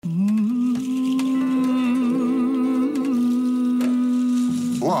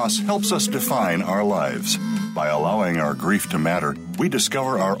loss helps us define our lives. By allowing our grief to matter, we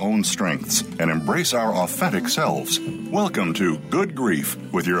discover our own strengths and embrace our authentic selves. Welcome to Good Grief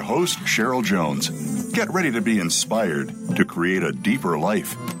with your host, Cheryl Jones. Get ready to be inspired to create a deeper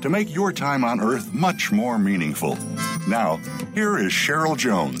life, to make your time on Earth much more meaningful. Now, here is Cheryl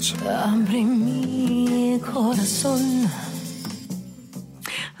Jones.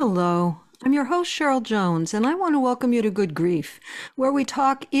 Hello. I'm your host, Cheryl Jones, and I want to welcome you to Good Grief, where we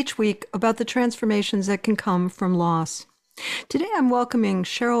talk each week about the transformations that can come from loss. Today I'm welcoming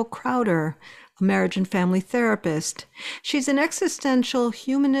Cheryl Krauter, a marriage and family therapist. She's an existential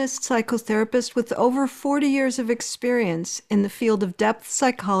humanist psychotherapist with over 40 years of experience in the field of depth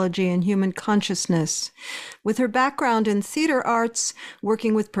psychology and human consciousness. With her background in theater arts,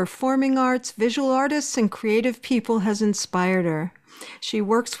 working with performing arts, visual artists, and creative people has inspired her. She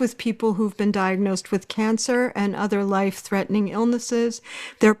works with people who've been diagnosed with cancer and other life-threatening illnesses,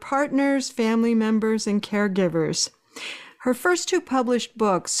 their partners, family members, and caregivers. Her first two published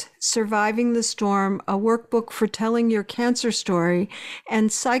books, Surviving the Storm, a workbook for telling your cancer story,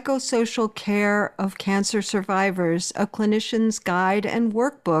 and Psychosocial Care of Cancer Survivors, a clinician's guide and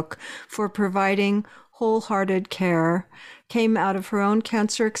workbook for providing wholehearted care, came out of her own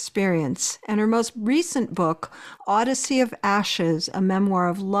cancer experience. And her most recent book, Odyssey of Ashes, a memoir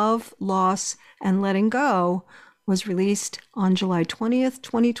of love, loss, and letting go, was released on July 20th,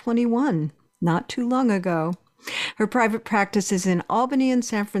 2021, not too long ago. Her private practice is in Albany and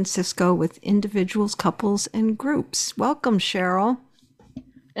San Francisco with individuals, couples, and groups. Welcome, Cheryl.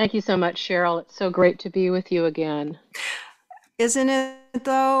 Thank you so much, Cheryl. It's so great to be with you again. Isn't it,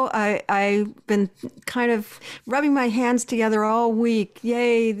 though? I've been kind of rubbing my hands together all week.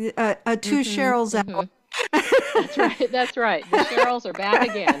 Yay, two Cheryls out. That's right. The Cheryls are back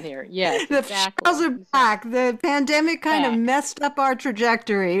again here. Yes, the exactly. Cheryls are back. The pandemic kind of messed up our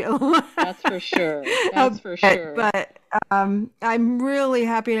trajectory. That's for sure. That's for sure. But I'm really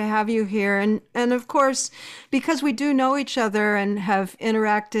happy to have you here. And of course, because we do know each other and have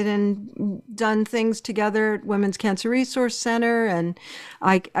interacted and done things together at Women's Cancer Resource Center, and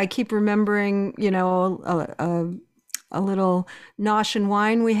I keep remembering, a little nosh and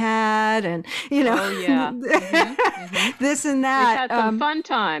wine we had, and this and that. We've had some fun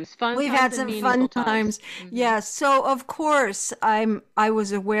times. We've had some fun times. Mm-hmm. Yes. So of course I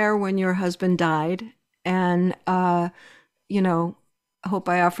was aware when your husband died, and I hope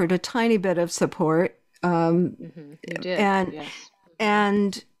I offered a tiny bit of support. You did. Yes.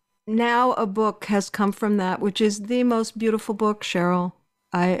 And now a book has come from that, which is the most beautiful book, Cheryl.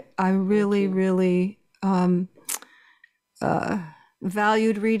 I really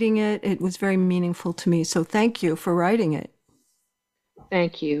valued reading it. It was very meaningful to me. So thank you for writing it.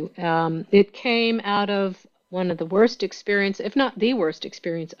 Thank you. It came out of one of the worst experience, if not the worst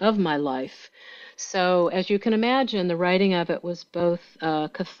experience of my life. So as you can imagine, the writing of it was both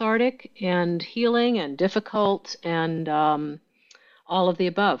cathartic and healing and difficult and all of the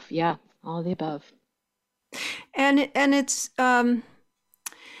above. Yeah, all of the above. And it's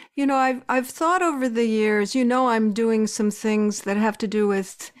I've thought over the years, I'm doing some things that have to do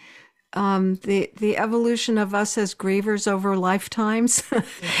with the evolution of us as grievers over lifetimes.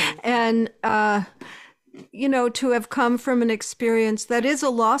 Mm-hmm. And, to have come from an experience that is a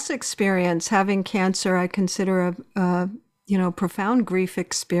loss experience, having cancer, I consider a profound grief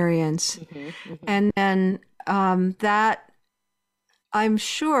experience. Mm-hmm. Mm-hmm. And then that, I'm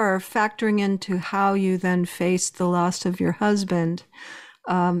sure, factoring into how you then faced the loss of your husband.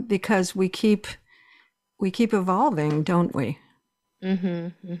 Because we keep evolving, don't we?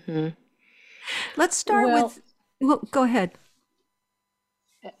 Mm-hmm. Mm-hmm. Let's start with. Well, go ahead.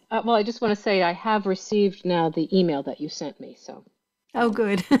 Well, I just want to say I have received now the email that you sent me. So. Oh,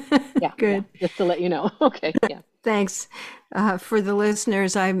 good. Yeah. Good. Yeah, just to let you know. Okay. Yeah. Thanks. For the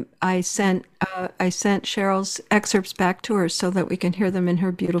listeners, I sent Cheryl's excerpts back to her so that we can hear them in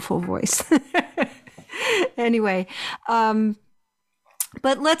her beautiful voice. Anyway.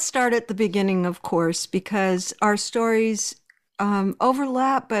 But let's start at the beginning, of course, because our stories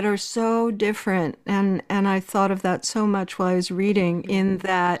overlap but are so different. And I thought of that so much while I was reading, in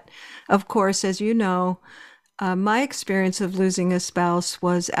that, of course, as you know, my experience of losing a spouse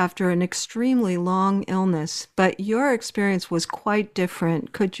was after an extremely long illness, but your experience was quite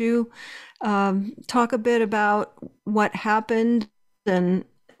different. Could you talk a bit about what happened and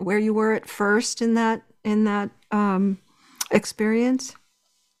where you were at first in that experience?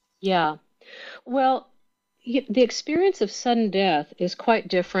 Yeah. Well, The experience of sudden death is quite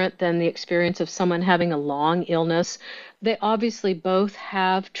different than the experience of someone having a long illness. They obviously both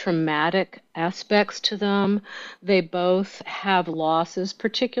have traumatic aspects to them. They both have losses,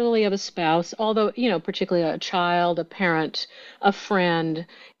 particularly of a spouse, although, particularly a child, a parent, a friend,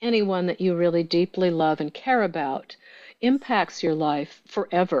 anyone that you really deeply love and care about impacts your life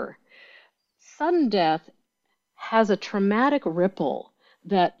forever. Sudden death has a traumatic ripple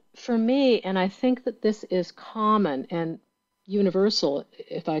that for me, and I think that this is common and universal,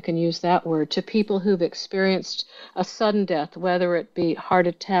 if I can use that word, to people who've experienced a sudden death, whether it be heart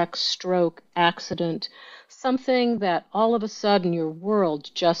attack, stroke, accident, something that all of a sudden your world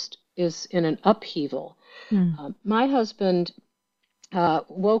just is in an upheaval. My husband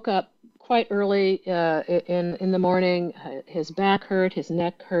woke up quite early in the morning. His back hurt, his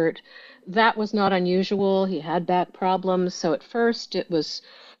neck hurt. That was not unusual. He had back problems. So at first it was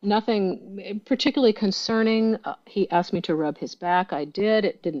nothing particularly concerning. He asked me to rub his back. I did.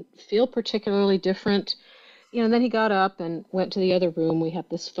 It didn't feel particularly different. Then he got up and went to the other room. We have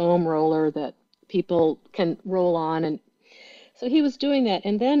this foam roller that people can roll on. And so he was doing that.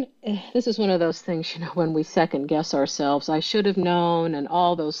 And then this is one of those things, when we second guess ourselves. I should have known, and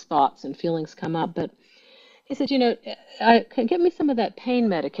all those thoughts and feelings come up. But he said, can get me some of that pain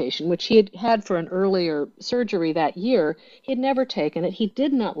medication, which he had had for an earlier surgery that year. He had never taken it. He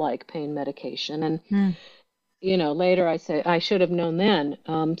did not like pain medication. And, later I say, I should have known then.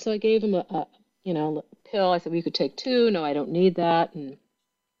 So I gave him a pill. I said, well, you could take 2. No, I don't need that. And,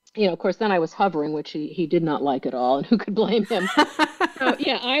 of course, then I was hovering, which he did not like at all. And who could blame him? So,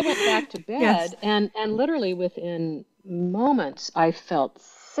 I went back to bed. Yes. And literally within moments, I felt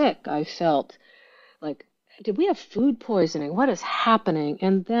sick. I felt like, did we have food poisoning? What is happening?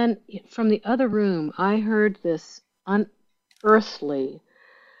 And then from the other room, I heard this unearthly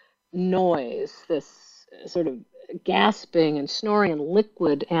noise, this sort of gasping and snoring and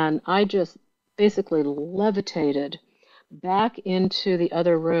liquid. And I just basically levitated back into the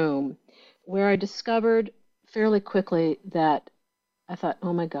other room, where I discovered fairly quickly that I thought,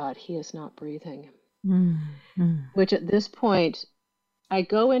 oh my God, he is not breathing. Mm-hmm. Which at this point, I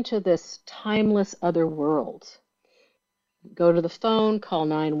go into this timeless other world, go to the phone, call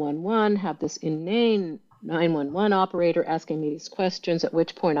 911, have this inane 911 operator asking me these questions, at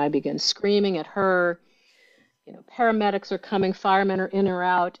which point I begin screaming at her. Paramedics are coming, firemen are in or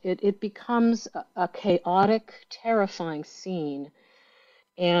out. It becomes a chaotic, terrifying scene.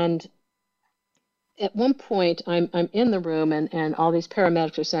 And at one point, I'm in the room, and all these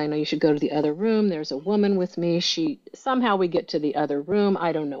paramedics are saying, no, you should go to the other room. There's a woman with me. Somehow we get to the other room.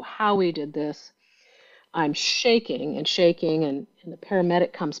 I don't know how we did this. I'm shaking, and the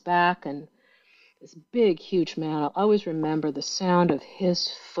paramedic comes back, and this big, huge man. I'll always remember the sound of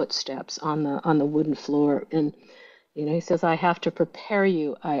his footsteps on the wooden floor. And, he says, I have to prepare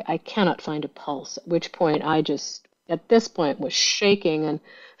you. I cannot find a pulse. At which point at this point, was shaking. And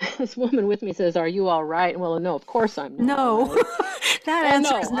this woman with me says, are you all right? Well, no, of course I'm not. No. Right. That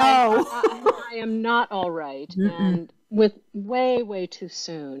answer is no. I am not all right. Mm-mm. And with way, way too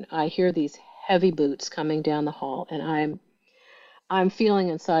soon, I hear these heavy boots coming down the hall. And I'm feeling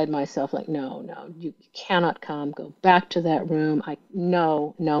inside myself like, no, you cannot come. Go back to that room.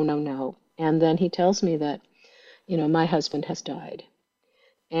 No. And then he tells me that, my husband has died.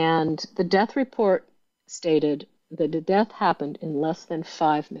 And the death report stated that the death happened in less than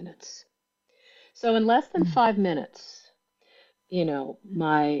 5 minutes. So in less than 5 minutes,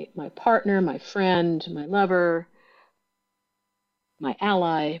 my partner, my friend, my lover, my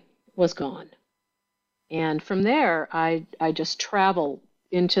ally was gone. And from there, I just travel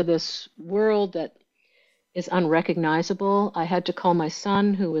into this world that is unrecognizable. I had to call my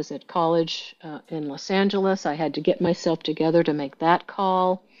son, who was at college in Los Angeles. I had to get myself together to make that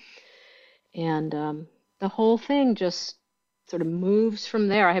call. And the whole thing just sort of moves from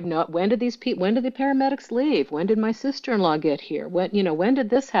there. I have when did the paramedics leave? When did my sister-in-law get here? When did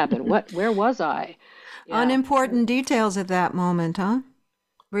this happen? Where was I? Yeah. Unimportant details at that moment, huh?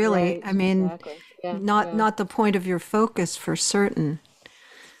 Really, right, I mean, exactly. not the point of your focus for certain.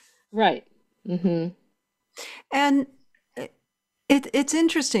 Right. Mm-hmm. And it's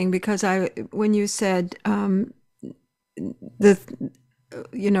interesting because when you said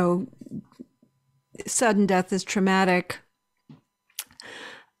sudden death is traumatic,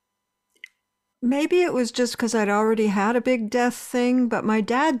 maybe it was just because I'd already had a big death thing, but my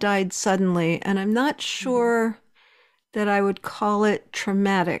dad died suddenly, and I'm not sure that I would call it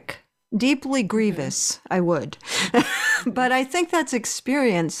traumatic. Deeply grievous, I would. But I think that's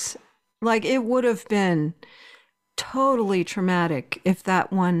experience. Like, it would have been totally traumatic if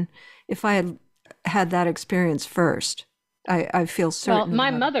I had had that experience first. I feel Well, certain about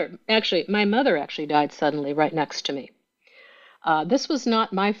it. my mother actually died suddenly right next to me. This was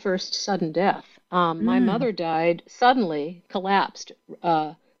not my first sudden death. My Mm. mother died suddenly, collapsed,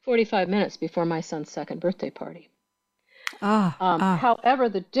 45 minutes before my son's second birthday party. Ah, ah, However,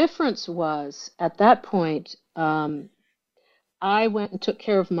 the difference was at that point, I went and took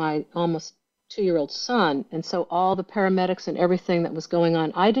care of my almost 2-year-old son, and so all the paramedics and everything that was going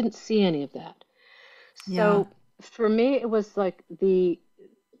on, I didn't see any of that. yeah. So for me, it was like the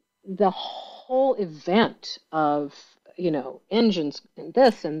whole event of engines and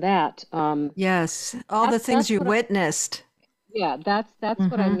this and that. Yes. All the things That's you what witnessed. yeah, that's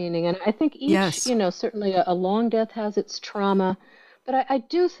what I'm Mm-hmm. meaning. And I think each, Yes. certainly a long death has its trauma, but I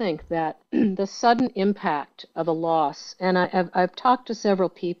do think that the sudden impact of a loss, and I've talked to several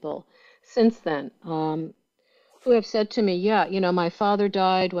people since then, who have said to me, yeah, my father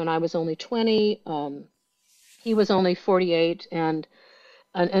died when I was only 20. He was only 48, and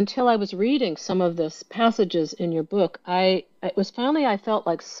until I was reading some of this passages in your book, it was finally I felt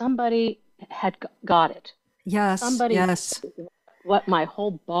like somebody had got it. Yes. Somebody Yes. what my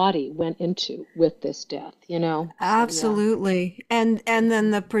whole body went into with this death. So yeah. Absolutely. And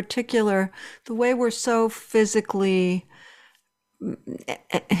then the way we're so physically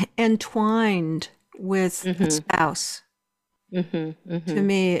entwined with a Mhm. spouse, Mhm. to Mhm.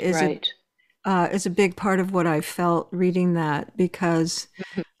 me Right. is a big part of what I felt reading that because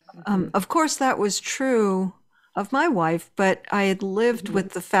Mhm. of course that was true of my wife, but I had lived Mhm.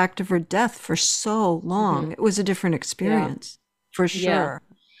 with the fact of her death for so long. Mhm. It was a different Yeah. experience for Yeah. sure.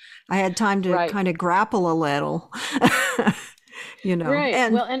 I had time to Right. kind of grapple a little, Right.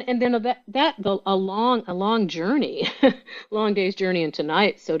 and Well, and then a long journey, long day's journey into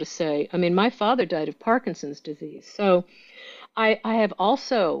night, so to say. I mean, my father died of Parkinson's disease, so I have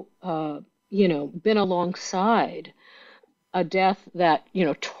also been alongside a death that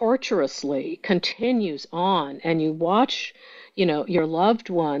torturously continues on, and you watch your loved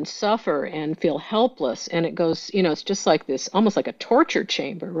one suffer and feel helpless, and it goes, it's just like this, almost like a torture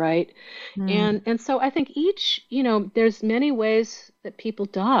chamber, right? mm, And so I think each, there's many ways that people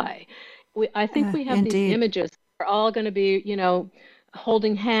die. I think we have these indeed. images. We're all going to be,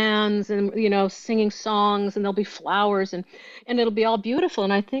 holding hands and singing songs, and there'll be flowers, and it'll be all beautiful.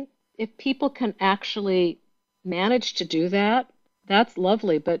 And I think if people can actually manage to do that, that's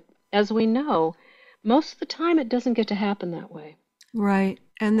lovely. But as we know, most of the time it doesn't get to happen that way. Right.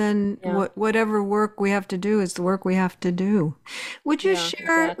 And then Yeah. whatever work we have to do is the work we have to do. Yeah, Would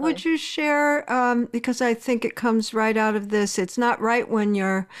exactly. you share, because I think it comes right out of this. It's not right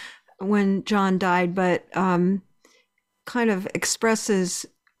when John died, but kind of expresses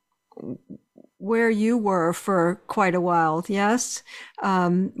where you were for quite a while. Yes.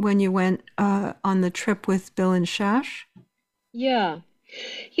 When you went on the trip with Bill and Shash. Yeah.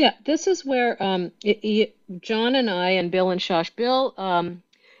 Yeah, this is where John and I and Bill and Shosh, Bill,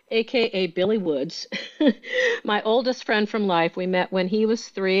 aka Billy Woods, my oldest friend from life. We met when he was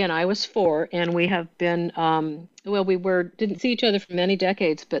 3 and I was 4, and we have been well, we were didn't see each other for many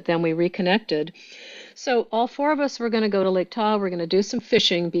decades, but then we reconnected. So all 4 of us were going to go to Lake Tahoe. We're going to do some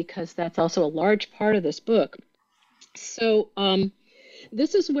fishing because that's also a large part of this book. So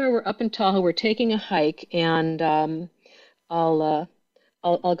this is where we're up in Tahoe. We're taking a hike, and I'll uh,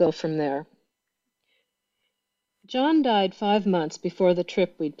 I'll go from there. John died 5 months before the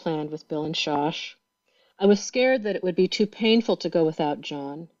trip we'd planned with Bill and Shosh. I was scared that it would be too painful to go without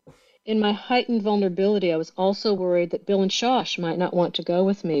John. In my heightened vulnerability, I was also worried that Bill and Shosh might not want to go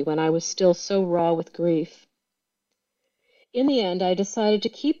with me when I was still so raw with grief. In the end, I decided to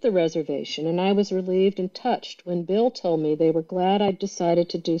keep the reservation, and I was relieved and touched when Bill told me they were glad I'd decided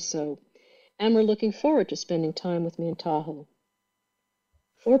to do so and were looking forward to spending time with me in Tahoe.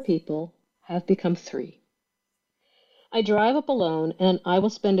 4 people have become 3. I drive up alone, and I will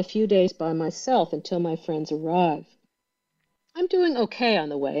spend a few days by myself until my friends arrive. I'm doing okay on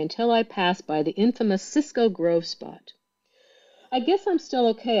the way until I pass by the infamous Cisco Grove spot. I guess I'm still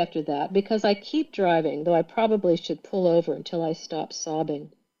okay after that because I keep driving, though I probably should pull over until I stop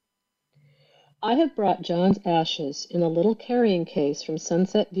sobbing. I have brought John's ashes in a little carrying case from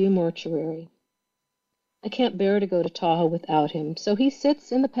Sunset View Mortuary. I can't bear to go to Tahoe without him, so he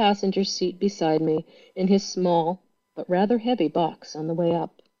sits in the passenger seat beside me in his small but rather heavy box on the way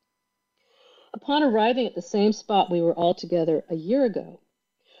up. Upon arriving at the same spot we were all together a year ago,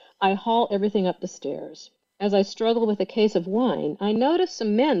 I haul everything up the stairs. As I struggle with a case of wine, I notice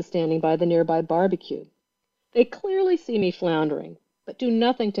some men standing by the nearby barbecue. They clearly see me floundering, but do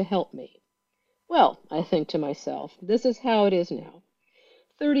nothing to help me. Well, I think to myself, this is how it is now.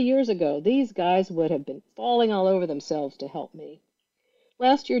 30 years ago, these guys would have been falling all over themselves to help me.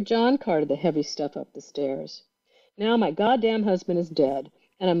 Last year, John carted the heavy stuff up the stairs. Now my goddamn husband is dead,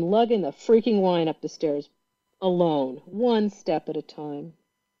 and I'm lugging the freaking wine up the stairs alone, one step at a time.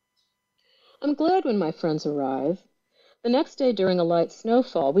 I'm glad when my friends arrive. The next day during a light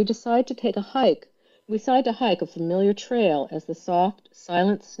snowfall, we decide to hike a familiar trail as the soft,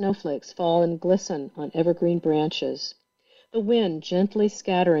 silent snowflakes fall and glisten on evergreen branches, the wind gently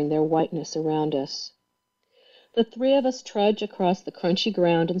scattering their whiteness around us. The three of us trudge across the crunchy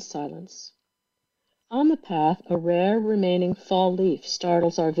ground in silence. On the path, a rare remaining fall leaf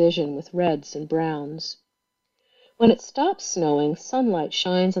startles our vision with reds and browns. When it stops snowing, sunlight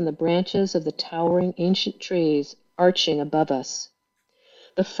shines on the branches of the towering ancient trees arching above us.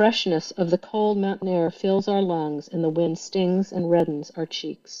 The freshness of the cold mountain air fills our lungs, and the wind stings and reddens our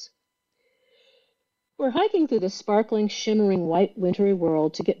cheeks. We're hiking through the sparkling, shimmering, white, wintry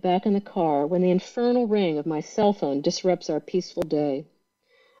world to get back in the car when the infernal ring of my cell phone disrupts our peaceful day.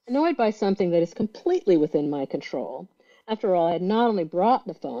 Annoyed by something that is completely within my control, after all, I had not only brought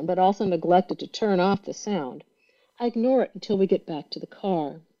the phone, but also neglected to turn off the sound, I ignore it until we get back to the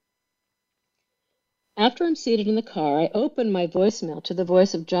car. After I'm seated in the car, I open my voicemail to the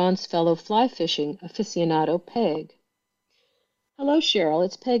voice of John's fellow fly fishing aficionado, Peg. "Hello, Cheryl,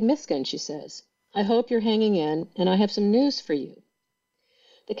 it's Peg Miskin," she says. "I hope you're hanging in, and I have some news for you.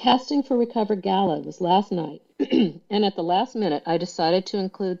 The casting for Recover Gala was last night, and at the last minute I decided to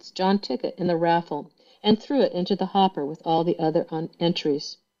include John's ticket in the raffle and threw it into the hopper with all the other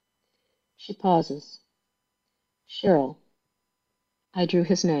entries." She pauses. "Cheryl, I drew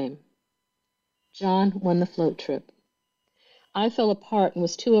his name. John won the float trip. I fell apart and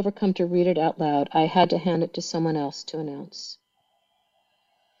was too overcome to read it out loud. I had to hand it to someone else to announce."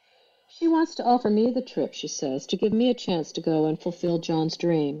 She wants to offer me the trip, she says, to give me a chance to go and fulfill John's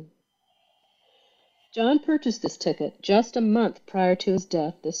dream. John purchased this ticket just a month prior to his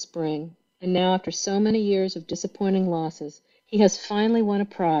death this spring, and now after so many years of disappointing losses, he has finally won a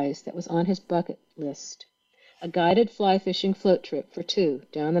prize that was on his bucket list. A guided fly fishing float trip for two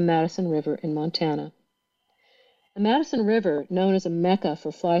down the Madison River in Montana. The Madison River, known as a mecca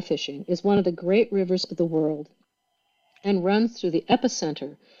for fly fishing, is one of the great rivers of the world and runs through the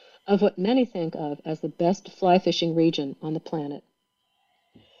epicenter of what many think of as the best fly fishing region on the planet.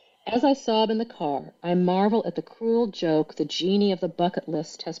 As I sob in the car, I marvel at the cruel joke the genie of the bucket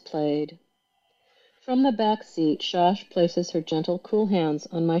list has played. From the back seat, Shosh places her gentle, cool hands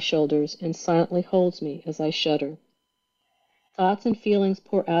on my shoulders and silently holds me as I shudder. Thoughts and feelings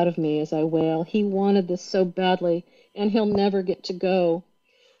pour out of me as I wail, "He wanted this so badly, and he'll never get to go.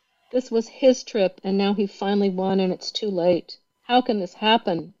 This was his trip, and now he finally won, and it's too late. How can this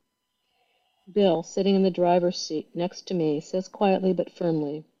happen?" Bill, sitting in the driver's seat next to me, says quietly but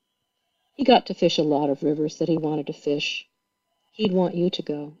firmly, "He got to fish a lot of rivers that he wanted to fish. He'd want you to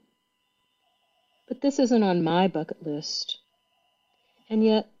go. But this isn't on my bucket list." And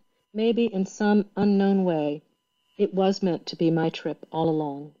yet, maybe in some unknown way, it was meant to be my trip all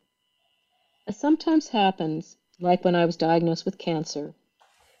along. As sometimes happens, like when I was diagnosed with cancer,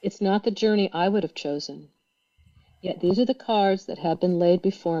 it's not the journey I would have chosen. Yet these are the cards that have been laid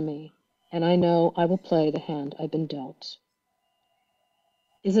before me, and I know I will play the hand I've been dealt.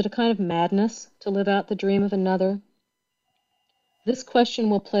 Is it a kind of madness to live out the dream of another? This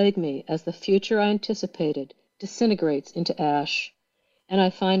question will plague me as the future I anticipated disintegrates into ash, and I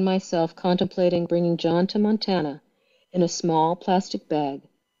find myself contemplating bringing John to Montana in a small plastic bag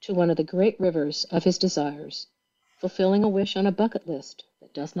to one of the great rivers of his desires, fulfilling a wish on a bucket list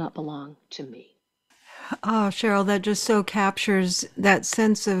that does not belong to me. Oh, Cheryl, that just so captures that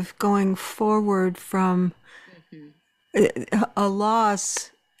sense of going forward from a loss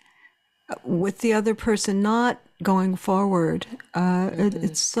with the other person not going forward.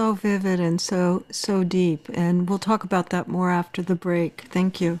 It's so vivid and so deep. And we'll talk about that more after the break.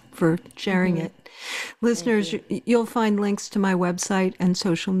 Thank you for sharing it. Listeners, you'll find links to my website and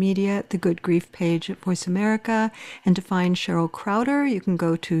social media at the Good Grief page at Voice America. And to find Cheryl Krauter, you can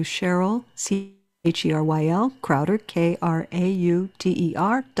go to Cheryl, Cheryl, Krauter,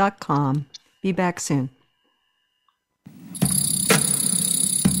 KRAUTER.com. Be back soon.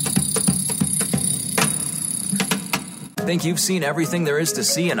 Think you've seen everything there is to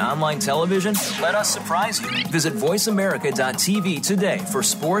see in online television? Let us surprise you. Visit voiceamerica.tv today for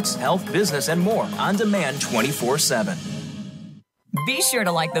sports, health, business, and more on demand 24/7. Be sure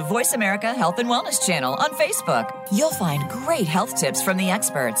to like the Voice America Health and Wellness channel on Facebook. You'll find great health tips from the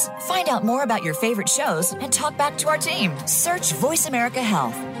experts. Find out more about your favorite shows and talk back to our team. Search Voice America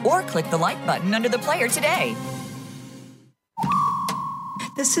Health or click the like button under the player today.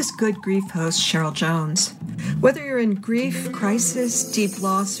 This is Good Grief host Cheryl Jones. Whether you're in grief, crisis, deep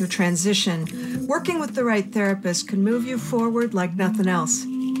loss, or transition, working with the right therapist can move you forward like nothing else.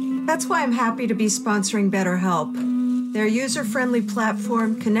 That's why I'm happy to be sponsoring BetterHelp. Their user-friendly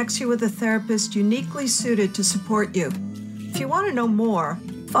platform connects you with a therapist uniquely suited to support you. If you want to know more,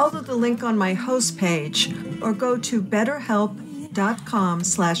 follow the link on my host page or go to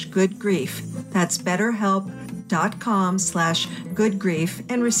betterhelp.com/goodgrief. That's betterhelp.com/goodgrief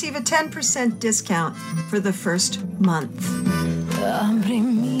and receive a 10% discount for the first month. Abre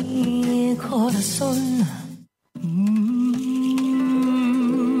mi corazón.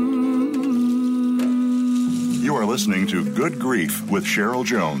 You are listening to Good Grief with Cheryl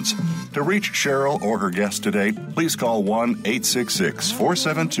Jones. To reach Cheryl or her guest today, please call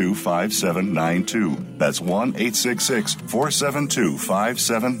 1-866-472-5792. That's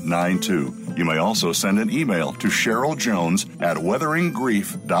 1-866-472-5792. You may also send an email to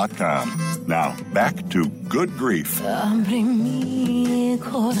CherylJones@weatheringgrief.com. Now, back to Good Grief.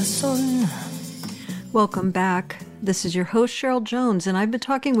 Welcome back. This is your host, Cheryl Jones, and I've been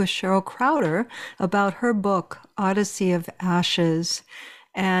talking with Cheryl Krauter about her book, Odyssey of Ashes.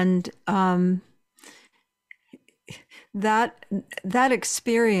 And that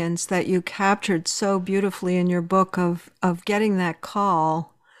experience that you captured so beautifully in your book of getting that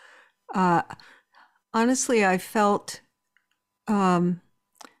call, honestly, I felt glad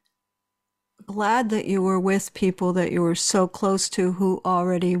that you were with people that you were so close to who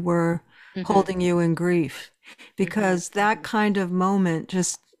already were holding you in grief, because that kind of moment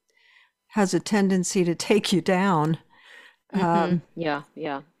just has a tendency to take you down.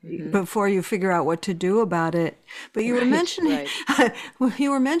 Before you figure out what to do about it. But you were mentioning,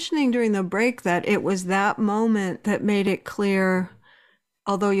 you were mentioning during the break that it was that moment that made it clear,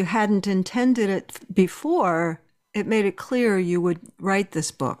 although you hadn't intended it before, it made it clear you would write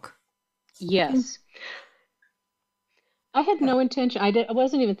this book. Yes. I had no intention. I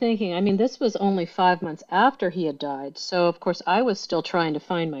wasn't even thinking. I mean, this was only 5 months after he had died. So, of course, I was still trying to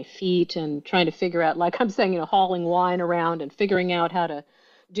find my feet and trying to figure out, like I'm saying, hauling wine around and figuring out how to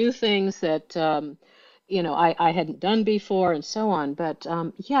do things that, I hadn't done before and so on. But,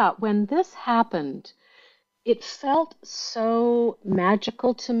 when this happened, it felt so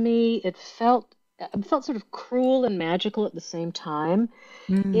magical to me. It felt sort of cruel and magical at the same time.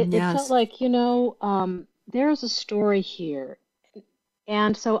 It felt like, there's a story here.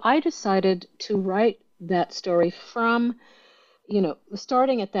 And so I decided to write that story from,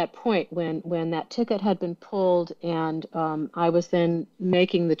 starting at that point when that ticket had been pulled and I was then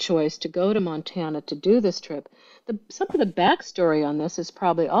making the choice to go to Montana to do this trip. Some of the backstory on this is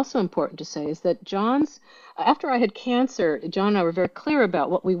probably also important to say, is that after I had cancer, John and I were very clear about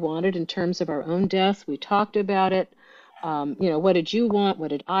what we wanted in terms of our own deaths. We talked about it. What did you want? What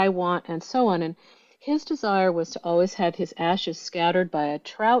did I want? And so on. And his desire was to always have his ashes scattered by a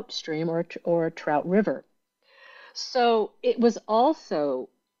trout stream or a trout river. So it was also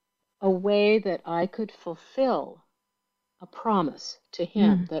a way that I could fulfill a promise to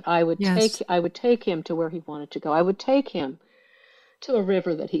him that I would take him to where he wanted to go. I would take him to a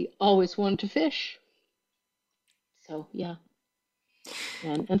river that he always wanted to fish. So, yeah.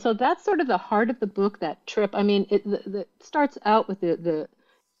 And so that's sort of the heart of the book, that trip. I mean, it starts out with the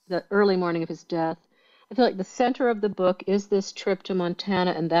early morning of his death. I feel like the center of the book is this trip to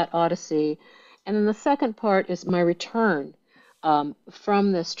Montana and that Odyssey. And then the second part is my return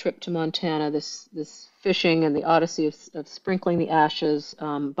from this trip to Montana, this fishing and the Odyssey of sprinkling the ashes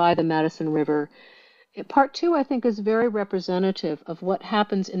by the Madison River. Part two, I think, is very representative of what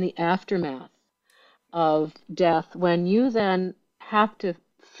happens in the aftermath of death, when you then have to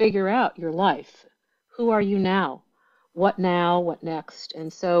figure out your life. Who are you now? What now? What next?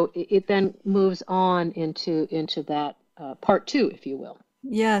 And so it then moves on into that part two, if you will.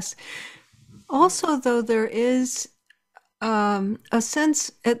 Yes. Also, though, there is a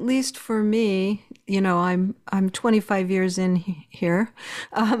sense, at least for me, I'm 25 years in here.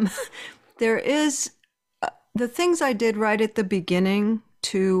 There is the things I did right at the beginning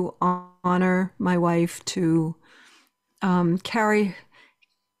to honor my wife, to carry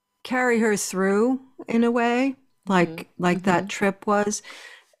her through in a way, like that trip was.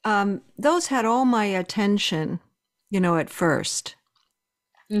 Those had all my attention, at first.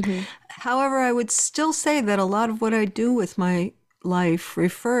 However, I would still say that a lot of what I do with my life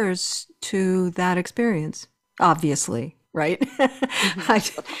refers to that experience, obviously, right?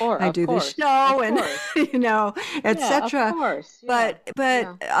 I do the show and, etc. Of course. But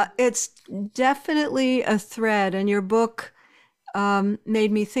it's definitely a thread, and your book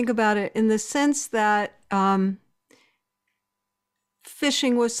made me think about it in the sense that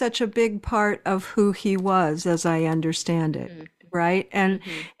fishing was such a big part of who he was, as I understand it, right? And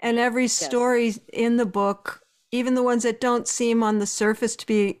every story in the book, even the ones that don't seem on the surface to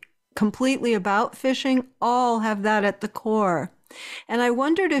be completely about fishing, all have that at the core. And I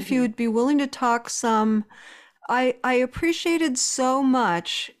wondered if you would be willing to talk some. I appreciated so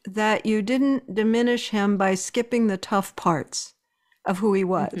much that you didn't diminish him by skipping the tough parts of who he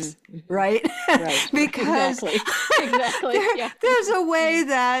was, right? Right. Because exactly. there's a way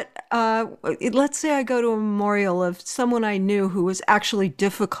that, let's say I go to a memorial of someone I knew who was actually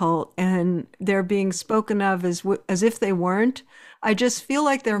difficult and they're being spoken of as if they weren't. I just feel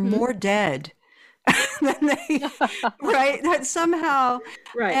like they're more dead than they, right? That somehow,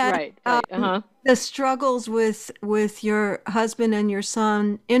 Right. the struggles with your husband and your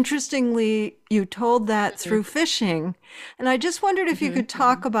son, interestingly, you told that through fishing. And I just wondered if you could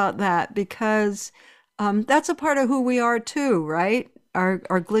talk about that, because that's a part of who we are too, right? Our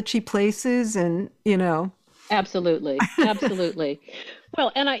glitchy places and, Absolutely.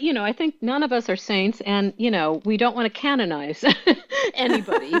 Well, and I think none of us are saints, and, we don't want to canonize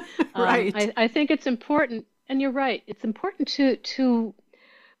anybody. Right. I think it's important, and you're right, it's important to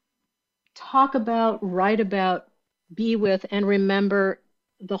talk about, write about, be with, and remember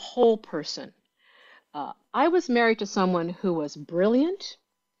the whole person. I was married to someone who was brilliant,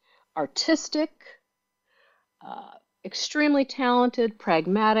 artistic, extremely talented,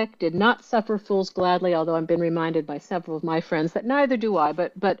 pragmatic, did not suffer fools gladly, although I've been reminded by several of my friends that neither do I,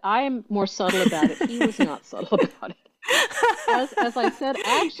 but I am more subtle about it. He was not subtle about it. As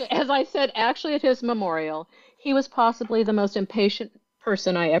I said actually at his memorial, he was possibly the most impatient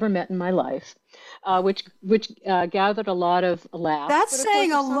person I ever met in my life, which gathered a lot of laughs. That's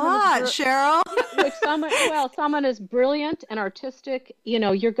saying a lot, Cheryl. Someone is brilliant and artistic,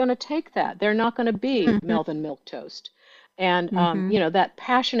 you're going to take that. They're not going to be Melvin Milquetoast. And, that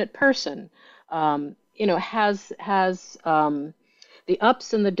passionate person, has the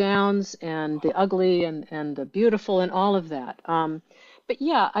ups and the downs and the ugly and the beautiful and all of that. But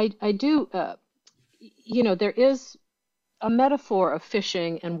yeah, I do, there is a metaphor of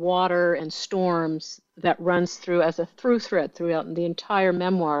fishing and water and storms that runs through as a through thread throughout the entire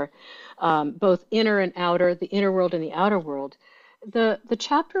memoir, both inner and outer, the inner world and the outer world. The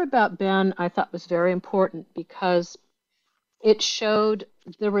chapter about Ben I thought was very important because it showed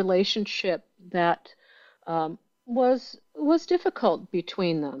the relationship that was difficult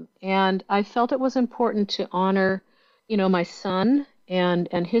between them, and I felt it was important to honor, my son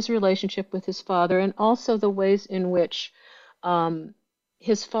and his relationship with his father, and also the ways in which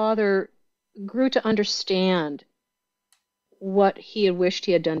his father grew to understand what he had wished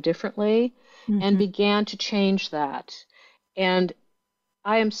he had done differently and began to change that. And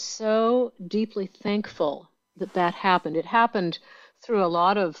I am so deeply thankful that happened. It happened through a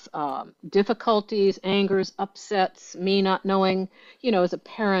lot of difficulties, angers, upsets, me not knowing, as a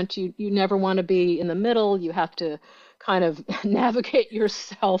parent, you never want to be in the middle. You have to kind of navigate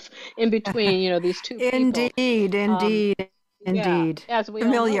yourself in between, these two people. Indeed. Yeah, as we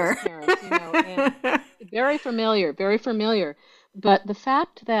familiar. all know as parents, and very familiar. But the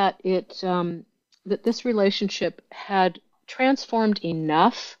fact that that this relationship had transformed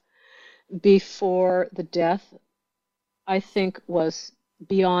enough before the death, I think was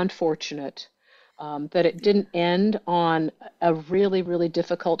beyond fortunate. That it didn't end on a really, really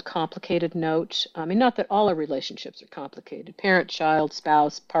difficult, complicated note. I mean, not that all our relationships are complicated, parent, child,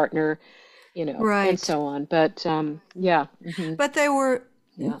 spouse, partner, right, and so on. But yeah. But they were,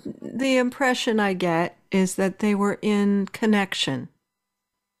 the impression I get is that they were in connection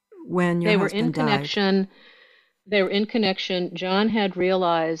when your husband died. They were in connection. John had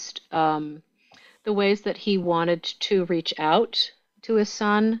realized the ways that he wanted to reach out to his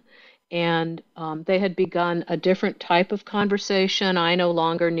son, and they had begun a different type of conversation. I no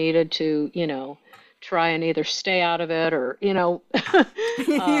longer needed to, try and either stay out of it or,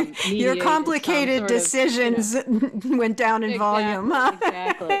 your complicated decisions went down in volume.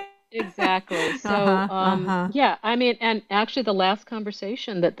 Exactly. So, yeah, I mean, and actually the last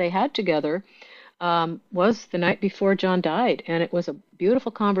conversation that they had together was the night before John died. And it was a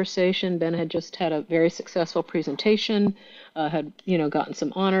beautiful conversation. Ben had just had a very successful presentation, had, gotten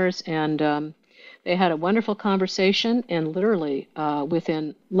some honors, and they had a wonderful conversation. And literally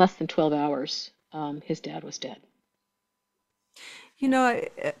within less than 12 hours, his dad was dead.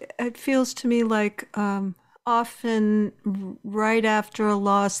 It feels to me like often right after a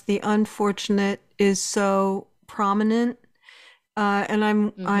loss, the unfortunate is so prominent. And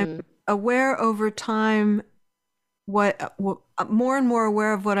I'm aware over time more and more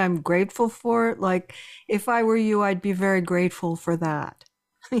aware of what I'm grateful for. Like, if I were you, I'd be very grateful for that.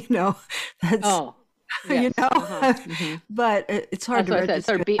 You know, that's, Oh, you yes. know, Hmm. but it's hard That's to what I said.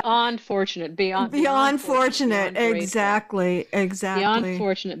 Sort register. of beyond fortunate, beyond Beyond fortunate, fortunate. beyond grateful, Exactly. beyond Exactly.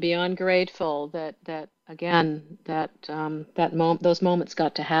 fortunate, beyond grateful that again that moment, those moments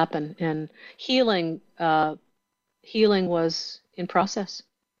got to happen, and healing was in process.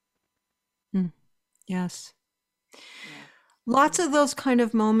 Mm, yes. Yeah. Lots of those kind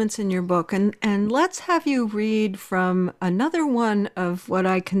of moments in your book. And let's have you read from another one of what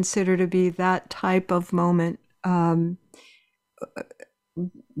I consider to be that type of moment.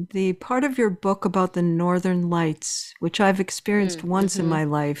 The part of your book about the Northern Lights, which I've experienced once in Mm-hmm. my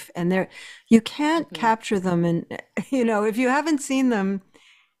life, and there, you can't Mm-hmm. capture them. And, if you haven't seen them,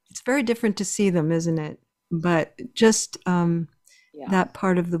 it's very different to see them, isn't it? But just Yeah. that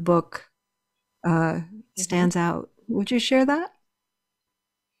part of the book Mm-hmm. stands out. Would you share that?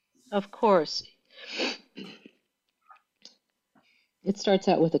 Of course. It starts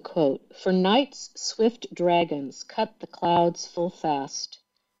out with a quote: "For night's swift dragons cut the clouds full fast,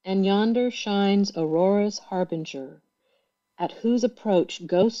 and yonder shines Aurora's harbinger, at whose approach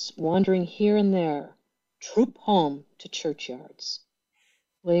ghosts wandering here and there troop home to churchyards."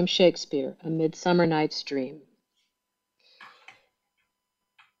 William Shakespeare, A Midsummer Night's Dream.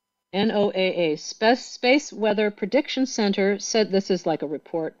 NOAA Space Weather Prediction Center said, this is like a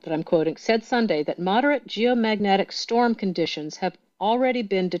report that I'm quoting, said Sunday that moderate geomagnetic storm conditions have already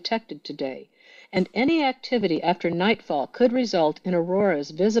been detected today, and any activity after nightfall could result in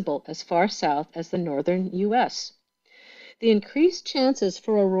auroras visible as far south as the northern U.S. The increased chances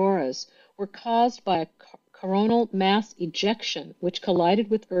for auroras were caused by a coronal mass ejection which collided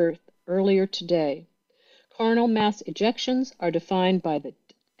with Earth earlier today. Coronal mass ejections are defined by the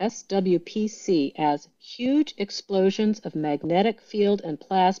SWPC as huge explosions of magnetic field and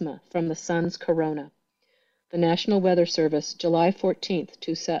plasma from the sun's corona. The National Weather Service, July 14th,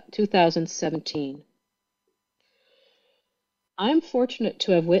 2017. I'm fortunate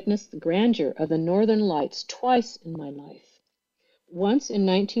to have witnessed the grandeur of the Northern Lights twice in my life. Once in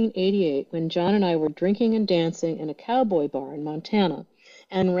 1988, when John and I were drinking and dancing in a cowboy bar in Montana,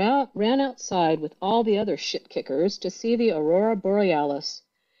 and ran outside with all the other shit kickers to see the aurora borealis.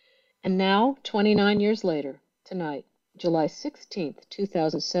 And now, 29 years later, tonight, July 16th,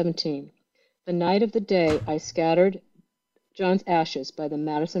 2017, the night of the day I scattered John's ashes by the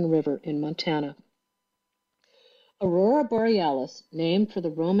Madison River in Montana. Aurora borealis, named for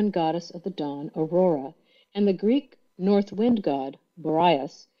the Roman goddess of the dawn, Aurora, and the Greek north wind god,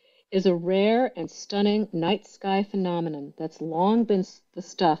 Boreas, is a rare and stunning night sky phenomenon that's long been the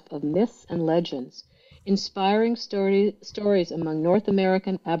stuff of myths and legends, inspiring stories among North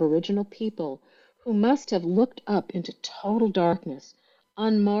American Aboriginal people who must have looked up into total darkness,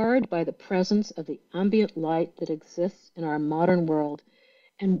 unmarred by the presence of the ambient light that exists in our modern world,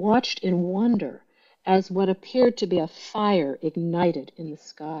 and watched in wonder as what appeared to be a fire ignited in the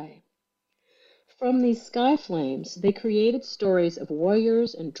sky. From these sky flames, they created stories of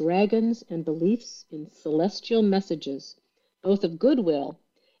warriors and dragons and beliefs in celestial messages, both of goodwill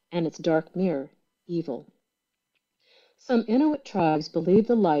and its dark mirror, evil. Some Inuit tribes believe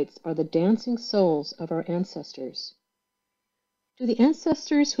the lights are the dancing souls of our ancestors. Do the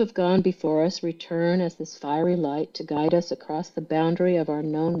ancestors who have gone before us return as this fiery light to guide us across the boundary of our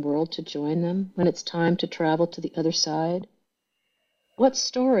known world to join them when it's time to travel to the other side? What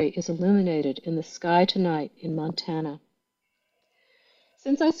story is illuminated in the sky tonight in Montana?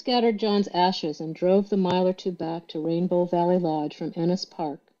 Since I scattered John's ashes and drove the mile or two back to Rainbow Valley Lodge from Ennis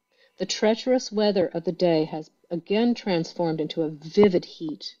Park, the treacherous weather of the day has again transformed into a vivid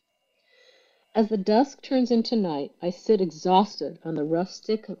heat. As the dusk turns into night, I sit exhausted on the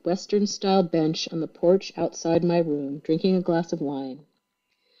rustic Western-style bench on the porch outside my room, drinking a glass of wine.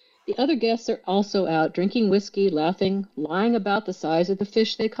 The other guests are also out drinking whiskey, laughing, lying about the size of the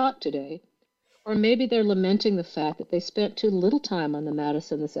fish they caught today. Or maybe they're lamenting the fact that they spent too little time on the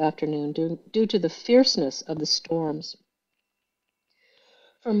Madison this afternoon due to the fierceness of the storms.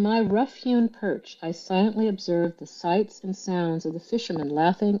 From my rough-hewn perch, I silently observe the sights and sounds of the fishermen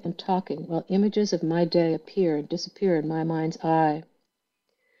laughing and talking while images of my day appear and disappear in my mind's eye.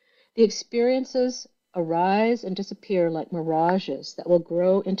 The experiences arise and disappear like mirages that will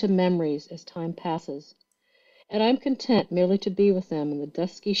grow into memories as time passes, and I'm content merely to be with them in the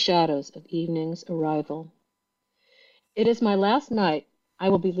dusky shadows of evening's arrival. It is my last night. I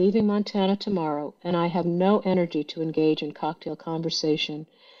will be leaving Montana tomorrow, and I have no energy to engage in cocktail conversation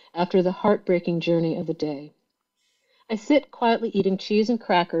after the heartbreaking journey of the day. I sit quietly eating cheese and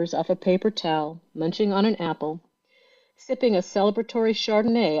crackers off a paper towel, munching on an apple, sipping a celebratory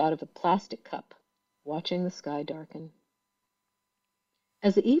Chardonnay out of a plastic cup, watching the sky darken.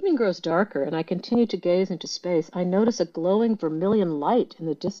 As the evening grows darker and I continue to gaze into space, I notice a glowing vermilion light in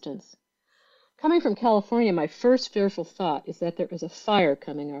the distance. Coming from California, my first fearful thought is that there is a fire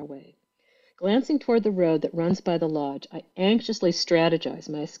coming our way. Glancing toward the road that runs by the lodge, I anxiously strategize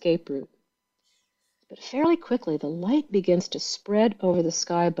my escape route. But fairly quickly, the light begins to spread over the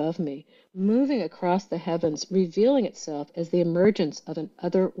sky above me, moving across the heavens, revealing itself as the emergence of an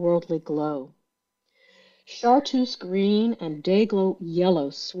otherworldly glow. Chartreuse green and day-glow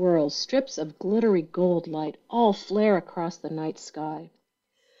yellow swirls, strips of glittery gold light, all flare across the night sky.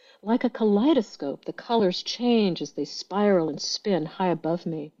 Like a kaleidoscope, the colors change as they spiral and spin high above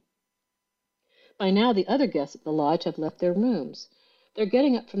me. By now, the other guests at the lodge have left their rooms. They're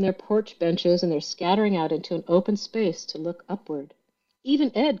getting up from their porch benches and they're scattering out into an open space to look upward.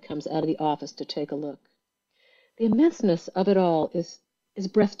 Even Ed comes out of the office to take a look. The immenseness of it all is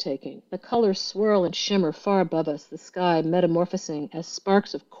breathtaking. The colors swirl and shimmer far above us, the sky metamorphosing as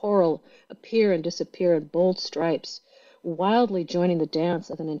sparks of coral appear and disappear in bold stripes, wildly joining the dance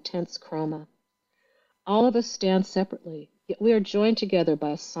of an intense chroma. All of us stand separately, yet we are joined together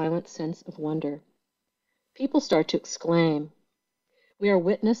by a silent sense of wonder. People start to exclaim. We are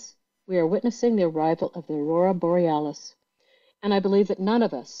witnessing the arrival of the aurora borealis, and I believe that none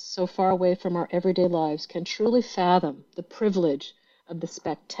of us, so far away from our everyday lives, can truly fathom the privilege of the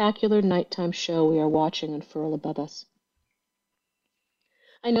spectacular nighttime show we are watching unfurl above us.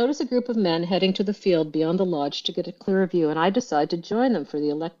 I notice a group of men heading to the field beyond the lodge to get a clearer view, and I decide to join them for the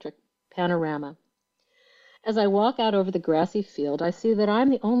electric panorama. As I walk out over the grassy field, I see that I'm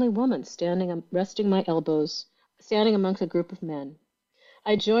the only woman resting my elbows, standing amongst a group of men.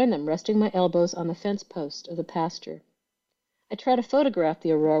 I join them, resting my elbows on the fence post of the pasture. I try to photograph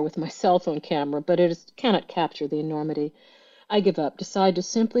the aurora with my cell phone camera, but cannot capture the enormity. I give up, decide to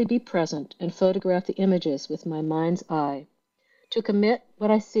simply be present and photograph the images with my mind's eye, to commit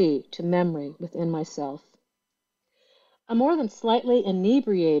what I see to memory within myself. A more than slightly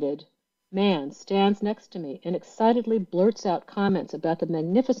inebriated man stands next to me and excitedly blurts out comments about the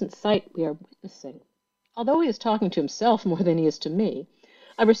magnificent sight we are witnessing. Although he is talking to himself more than he is to me,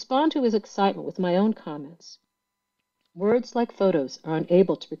 I respond to his excitement with my own comments. Words like photos are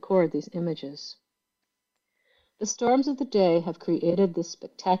unable to record these images. The storms of the day have created this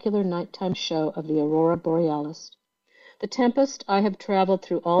spectacular nighttime show of the aurora borealis. The tempest I have traveled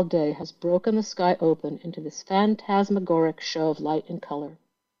through all day has broken the sky open into this phantasmagoric show of light and color.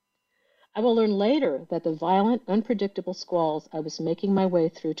 I will learn later that the violent, unpredictable squalls I was making my way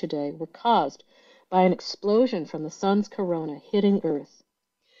through today were caused by an explosion from the sun's corona hitting Earth.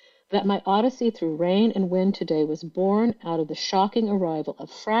 That my odyssey through rain and wind today was born out of the shocking arrival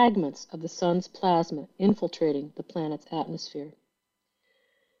of fragments of the sun's plasma infiltrating the planet's atmosphere.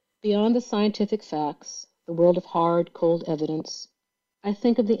 Beyond the scientific facts, the world of hard, cold evidence, I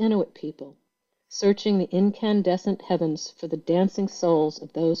think of the Inuit people, searching the incandescent heavens for the dancing souls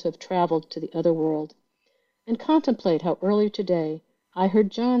of those who have traveled to the other world, and contemplate how earlier today I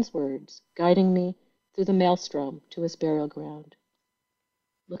heard John's words guiding me through the maelstrom to his burial ground.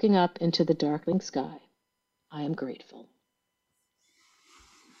 Looking up into the darkening sky, I am grateful.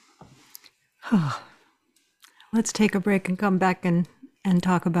 Let's take a break and come back and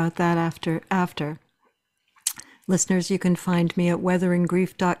talk about that after. Listeners, you can find me at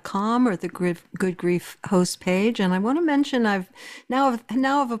weatheringgrief.com or the Good Grief host page. And I want to mention I now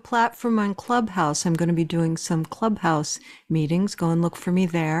have a platform on Clubhouse. I'm going to be doing some Clubhouse meetings. Go and look for me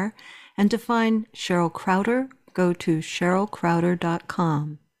there. And to find Cheryl Krauter, go to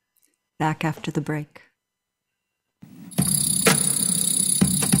cherylkrauter.com. Back after the break.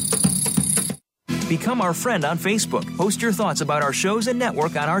 Become our friend on Facebook. Post your thoughts about our shows and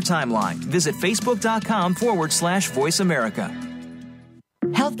network on our timeline. Visit facebook.com/Voice America.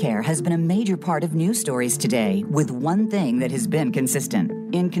 Healthcare has been a major part of news stories today, with one thing that has been consistent: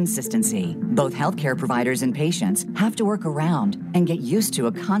 inconsistency. Both healthcare providers and patients have to work around and get used to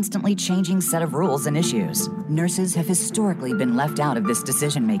a constantly changing set of rules and issues. Nurses have historically been left out of this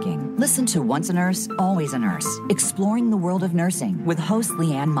decision-making. Listen to Once a Nurse, Always a Nurse, Exploring the World of Nursing with host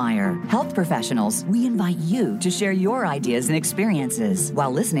Leanne Meyer. Health professionals, we invite you to share your ideas and experiences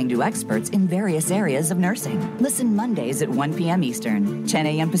while listening to experts in various areas of nursing. Listen Mondays at 1 p.m. Eastern, 10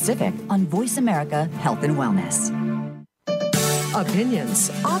 a.m. Pacific on Voice America Health and Wellness. Opinions,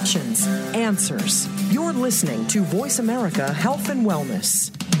 options, answers. You're listening to Voice America Health and Wellness.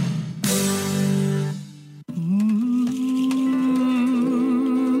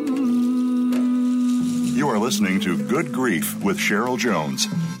 You are listening to Good Grief with Cheryl Jones.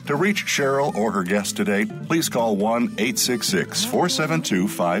 To reach Cheryl or her guest today, please call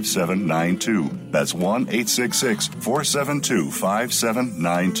 1-866-472-5792. That's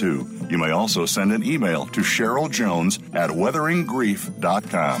 1-866-472-5792. You may also send an email to Cheryl Jones at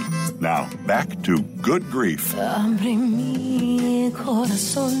weatheringgrief.com. Now, back to Good Grief.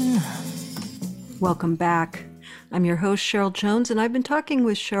 Welcome back. I'm your host, Cheryl Jones, and I've been talking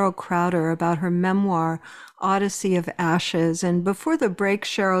with Cheryl Krauter about her memoir, Odyssey of Ashes. And before the break,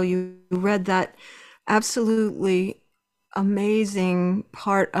 Cheryl, you read that absolutely amazing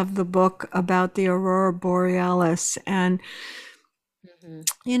part of the book about the aurora borealis. And,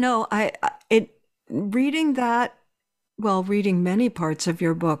 you know, reading many parts of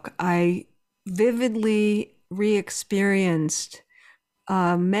your book, I vividly re-experienced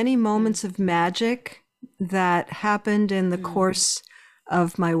many moments of magic that happened in the course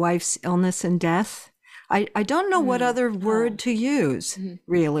of my wife's illness and death. I don't know what other word to use,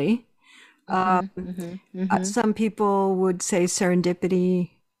 really. Some people would say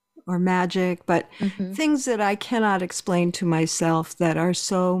serendipity or magic, but things that I cannot explain to myself that are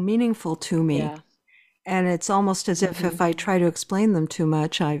so meaningful to me. Yeah. And it's almost as if I try to explain them too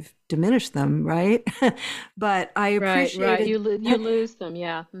much, I've diminished them, right? But I appreciate right. You lose them,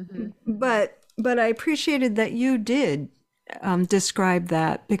 yeah. But I appreciated that you did describe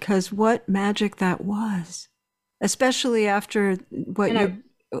that, because what magic that was, especially after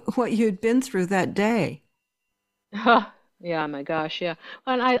what you'd been through that day. Yeah, my gosh, yeah.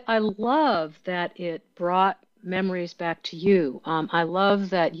 And I love that it brought memories back to you. I love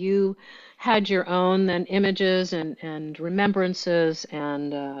that you had your own then images and remembrances,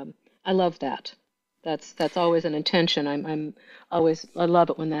 and I love that. That's always an intention. I love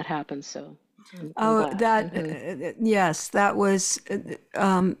it when that happens. So. Yes, that was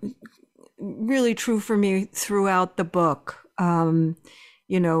really true for me throughout the book. You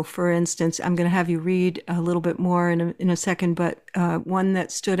know, for instance, I'm going to have you read a little bit more in a second, but one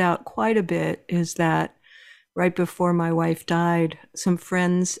that stood out quite a bit is that right before my wife died, some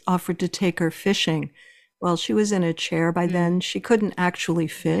friends offered to take her fishing. Well, she was in a chair by then. She couldn't actually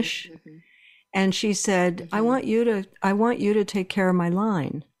fish. And she said, I want you to take care of my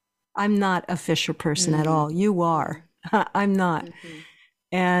line. I'm not a fisher person at all. You are. I'm not.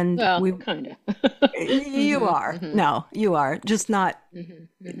 And well, kind of. You are. No, you are. Just not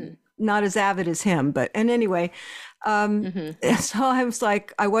as avid as him. But anyway, so I was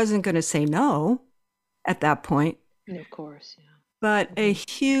like, I wasn't going to say no at that point. Of course, yeah. But a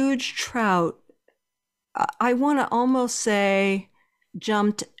huge trout, I want to almost say,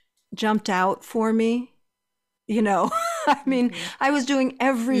 jumped out for me. You know, I mean, I was doing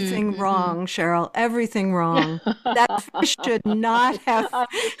everything wrong, Cheryl, everything wrong. That fish should not have.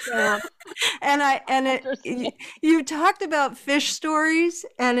 You talked about fish stories,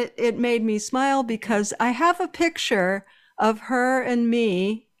 and it made me smile, because I have a picture of her and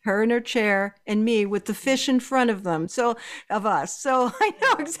me, her in her chair and me with the fish in front of them. So of us. So I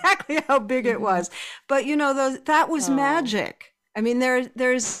know exactly how big it was. But, you know, that was magic. I mean,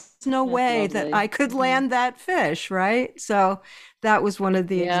 there's no way that I could land that fish, right? So that was one of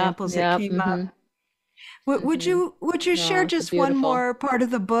the examples that came up. Would you share just one more part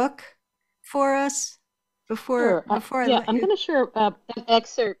of the book for us before I'm going to share an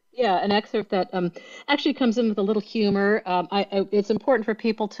excerpt. Yeah, an excerpt that actually comes in with a little humor. It's important for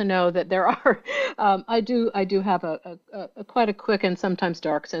people to know that there are. I do have a quite a quick and sometimes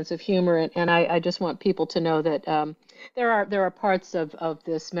dark sense of humor, and I just want people to know that there are parts of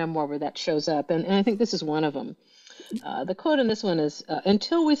this memoir where that shows up, and I think this is one of them. The quote in this one is,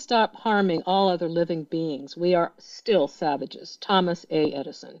 "Until we stop harming all other living beings, we are still savages." Thomas A.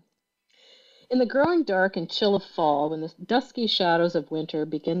 Edison. In the growing dark and chill of fall, when the dusky shadows of winter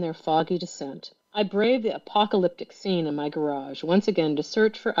begin their foggy descent, I brave the apocalyptic scene in my garage, once again to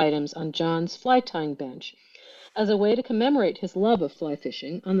search for items on John's fly-tying bench, as a way to commemorate his love of fly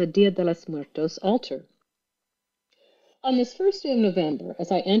fishing on the Dia de los Muertos altar. On this first day of November, as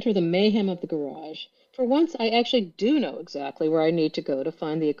I enter the mayhem of the garage, for once I actually do know exactly where I need to go to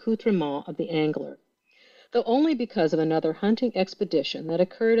find the accoutrement of the angler, though only because of another hunting expedition that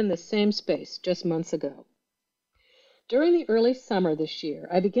occurred in the same space just months ago. During the early summer this year,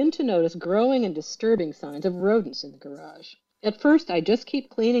 I begin to notice growing and disturbing signs of rodents in the garage. At first, I just keep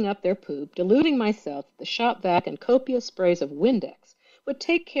cleaning up their poop, deluding myself that the shop vac and copious sprays of Windex would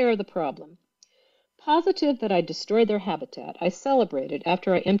take care of the problem. Positive that I destroyed their habitat, I celebrated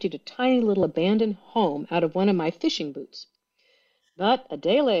after I emptied a tiny little abandoned home out of one of my fishing boots. But a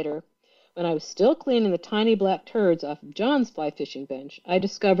day later, when I was still cleaning the tiny black turds off of John's fly fishing bench, I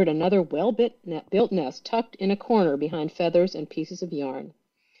discovered another well-built nest tucked in a corner behind feathers and pieces of yarn.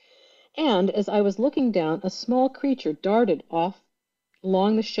 And as I was looking down, a small creature darted off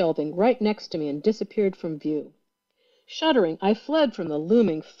along the shelving right next to me and disappeared from view. Shuddering, I fled from the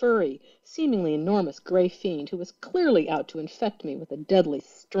looming, furry, seemingly enormous gray fiend who was clearly out to infect me with a deadly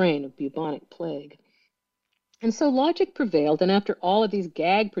strain of bubonic plague. And so logic prevailed, and after all of these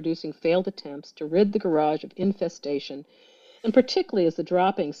gag-producing failed attempts to rid the garage of infestation, and particularly as the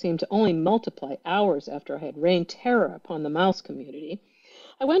droppings seemed to only multiply hours after I had rained terror upon the mouse community,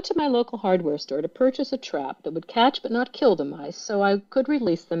 I went to my local hardware store to purchase a trap that would catch but not kill the mice so I could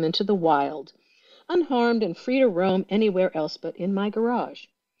release them into the wild, unharmed and free to roam anywhere else but in my garage.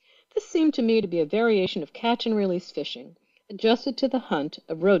 This seemed to me to be a variation of catch-and-release fishing, adjusted to the hunt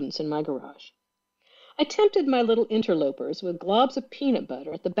of rodents in my garage. I tempted my little interlopers with globs of peanut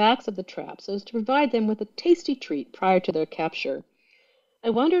butter at the backs of the trap so as to provide them with a tasty treat prior to their capture. I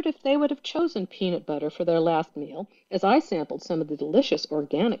wondered if they would have chosen peanut butter for their last meal, as I sampled some of the delicious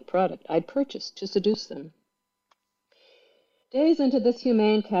organic product I'd purchased to seduce them. Days into this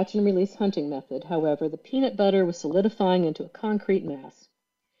humane catch-and-release hunting method, however, the peanut butter was solidifying into a concrete mass.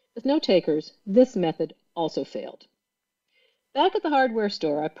 With no takers, this method also failed. Back at the hardware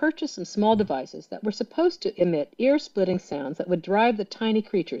store, I purchased some small devices that were supposed to emit ear-splitting sounds that would drive the tiny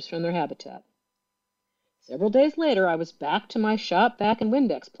creatures from their habitat. Several days later, I was back to my shop vac and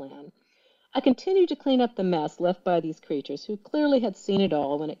Windex plan. I continued to clean up the mess left by these creatures who clearly had seen it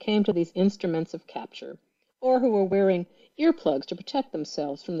all when it came to these instruments of capture, or who were wearing earplugs to protect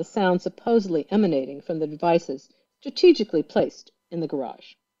themselves from the sounds supposedly emanating from the devices strategically placed in the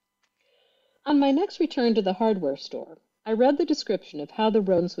garage. On my next return to the hardware store, I read the description of how the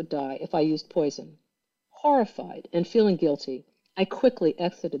rodents would die if I used poison. Horrified and feeling guilty, I quickly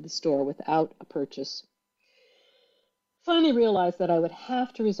exited the store without a purchase. Finally realized that I would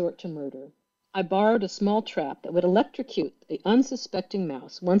have to resort to murder. I borrowed a small trap that would electrocute the unsuspecting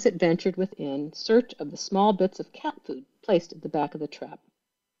mouse once it ventured within search of the small bits of cat food placed at the back of the trap.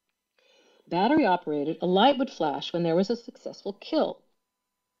 Battery operated, a light would flash when there was a successful kill.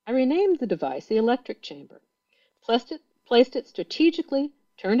 I renamed the device the electric chamber, placed it strategically,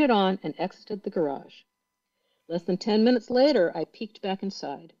 turned it on, and exited the garage. Less than 10 minutes later, I peeked back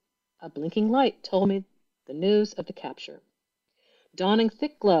inside. A blinking light told me the news of the capture. Donning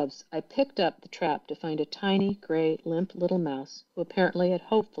thick gloves, I picked up the trap to find a tiny, gray, limp little mouse who apparently had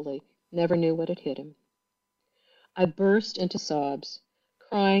hopefully never knew what had hit him. I burst into sobs,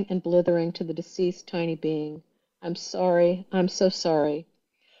 crying and blithering to the deceased tiny being. "I'm sorry, I'm so sorry."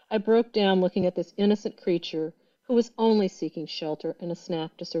 I broke down looking at this innocent creature who was only seeking shelter and a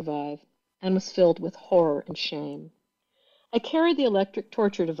snack to survive, and was filled with horror and shame. I carried the electric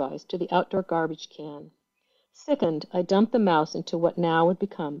torture device to the outdoor garbage can. Sickened, I dumped the mouse into what now would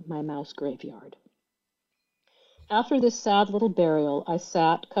become my mouse graveyard. After this sad little burial, I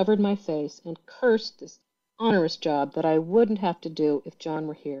sat, covered my face, and cursed this onerous job that I wouldn't have to do if John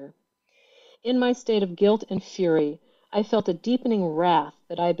were here. In my state of guilt and fury, I felt a deepening wrath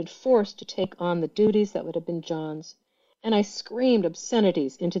that I had been forced to take on the duties that would have been John's, and I screamed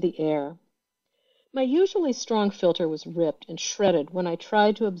obscenities into the air. My usually strong filter was ripped and shredded when I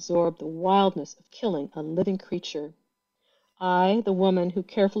tried to absorb the wildness of killing a living creature. I, the woman who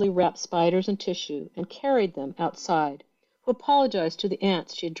carefully wrapped spiders in tissue and carried them outside, who apologized to the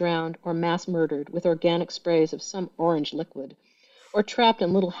ants she had drowned or mass murdered with organic sprays of some orange liquid, or trapped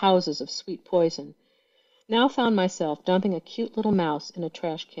in little houses of sweet poison, now found myself dumping a cute little mouse in a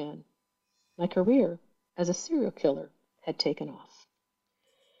trash can. My career as a serial killer had taken off.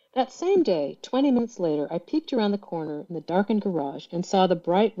 That same day, 20 minutes later, I peeked around the corner in the darkened garage and saw the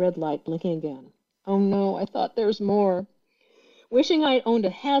bright red light blinking again. Oh no, I thought there's more. Wishing I owned a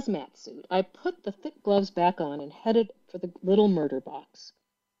hazmat suit, I put the thick gloves back on and headed for the little murder box.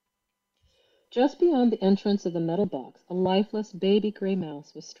 Just beyond the entrance of the metal box, a lifeless baby gray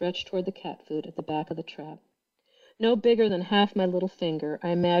mouse was stretched toward the cat food at the back of the trap. No bigger than half my little finger,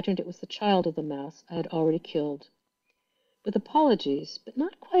 I imagined it was the child of the mouse I had already killed. With apologies, but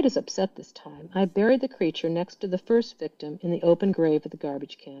not quite as upset this time, I buried the creature next to the first victim in the open grave of the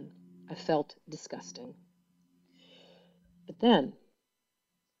garbage can. I felt disgusting. But then,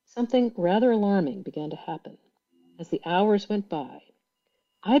 something rather alarming began to happen. As the hours went by,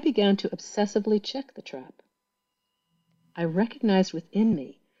 I began to obsessively check the trap. I recognized within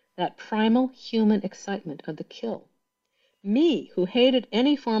me that primal human excitement of the kill. Me, who hated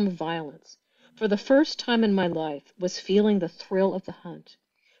any form of violence, for the first time in my life was feeling the thrill of the hunt,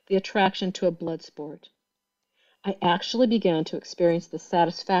 the attraction to a blood sport. I actually began to experience the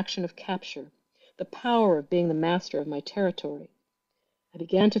satisfaction of capture, the power of being the master of my territory. I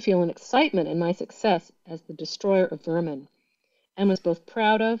began to feel an excitement in my success as the destroyer of vermin, and was both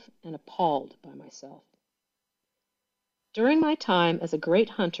proud of and appalled by myself. During my time as a great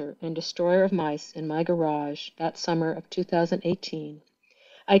hunter and destroyer of mice in my garage that summer of 2018,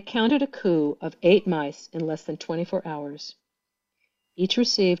 I counted a coup of 8 mice in less than 24 hours. Each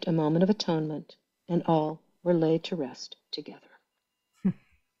received a moment of atonement, and all were laid to rest together.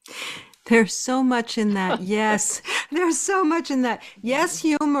 There's so much in that. Yes, there's so much in that. Yes,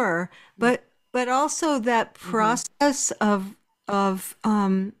 humor, but also that process of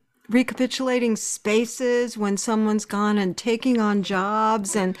recapitulating spaces when someone's gone and taking on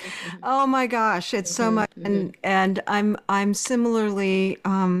jobs, and oh my gosh, it's so much. And I'm similarly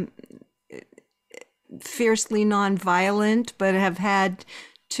fiercely nonviolent, but have had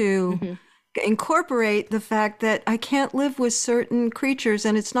to incorporate the fact that I can't live with certain creatures,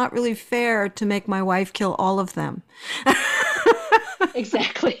 and it's not really fair to make my wife kill all of them.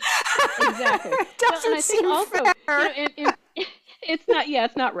 Exactly. It doesn't and I think seem also, fair. it's not. Yeah,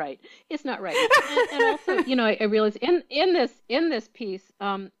 it's not right. It's not right. And also, I realize in this piece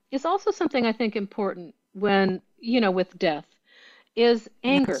is also something I think important when with death is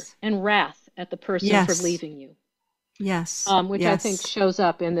anger and wrath at the person for leaving you. Yes. Which I think shows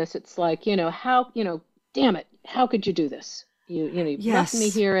up in this. It's like, how, damn it, how could you do this? You left me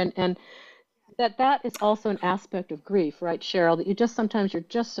here, and that is also an aspect of grief, right, Cheryl? That sometimes you're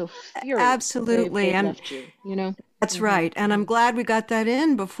just so furious. Absolutely, they left you. That's right, and I'm glad we got that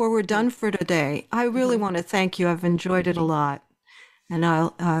in before we're done for today. I really want to thank you. I've enjoyed it a lot, and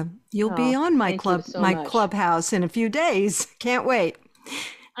you'll be on my clubhouse in a few days. Can't wait.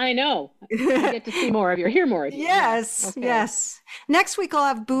 I know. I get to see more of you, hear more of you. Yes, yes. Next week, I'll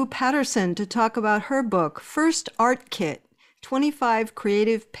have Boo Patterson to talk about her book, First Art Kit, 25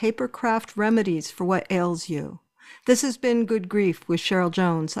 Creative Papercraft Remedies for What Ails You. This has been Good Grief with Cheryl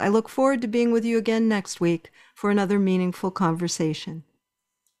Jones. I look forward to being with you again next week for another meaningful conversation.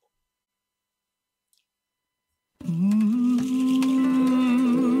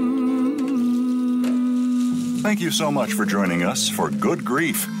 Thank you so much for joining us for Good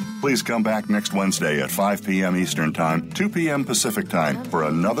Grief. Please come back next Wednesday at 5 p.m. Eastern Time, 2 p.m. Pacific Time for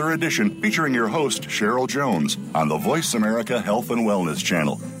another edition featuring your host, Cheryl Jones, on the Voice America Health and Wellness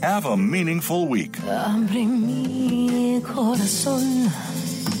Channel. Have a meaningful week. Abre mi corazón.